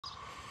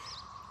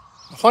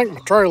I think my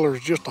trailer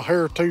is just a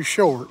hair too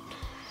short.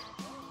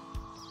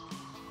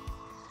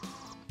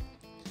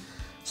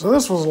 So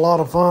this was a lot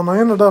of fun. I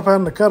ended up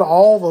having to cut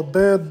all the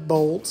bed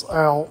bolts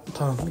out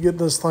to get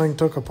this thing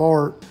took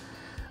apart.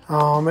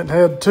 It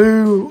had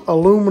 2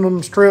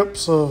 aluminum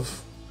strips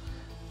of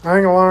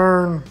angle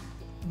iron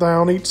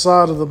down each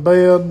side of the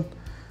bed.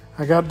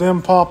 I got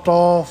them popped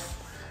off,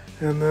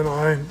 and then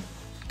I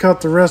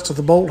cut the rest of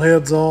the bolt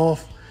heads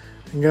off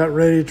and got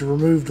ready to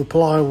remove the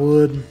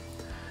plywood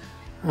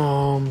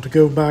to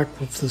go back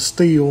with the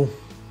steel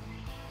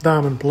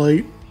diamond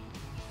plate.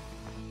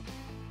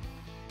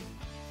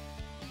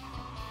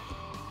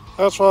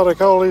 That's why they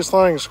call these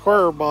things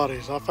square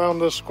bodies. I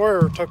found this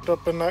square tucked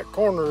up in that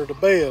corner of the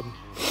bed.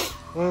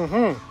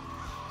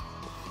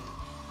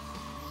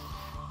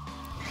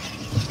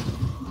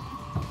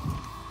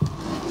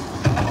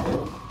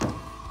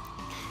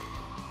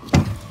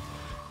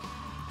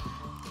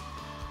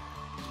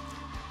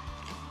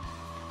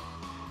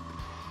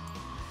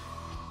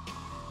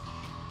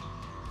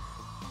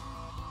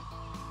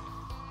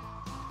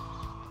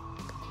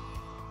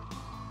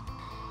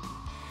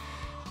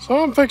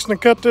 So I'm fixing to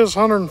cut this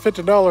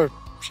 $150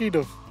 sheet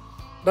of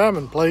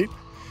diamond plate,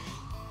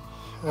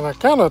 and I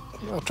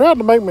tried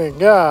to make me a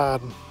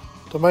guide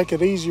to make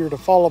it easier to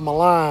follow my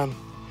line,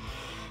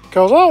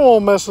 because I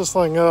won't mess this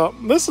thing up.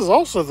 This is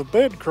also the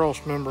bed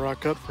cross member I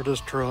cut for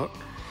this truck.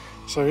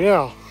 So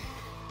yeah,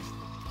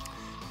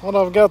 what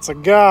I've got's a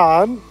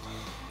guide.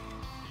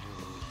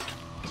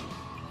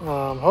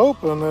 I'm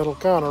hoping it'll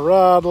kind of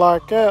ride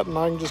like that and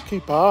I can just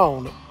keep an eye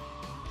on it.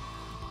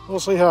 We'll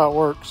see how it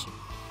works.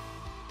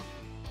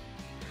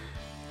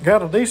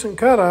 Got a decent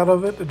cut out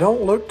of it. It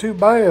don't look too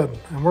bad.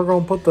 And we're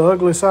going to put the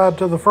ugly side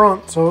to the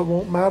front so it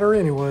won't matter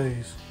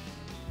anyways.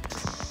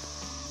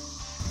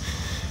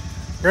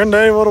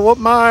 Granddaddy would have whooped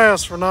my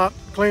ass for not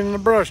cleaning the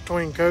brush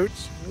tween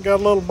coats. Got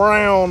a little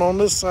brown on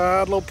this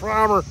side, a little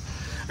primer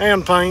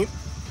and paint.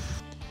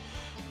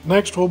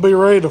 Next we'll be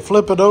ready to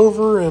flip it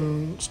over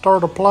and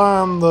start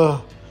applying the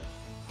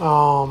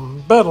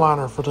bed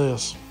liner for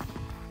this.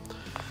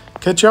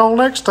 Catch y'all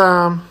next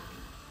time.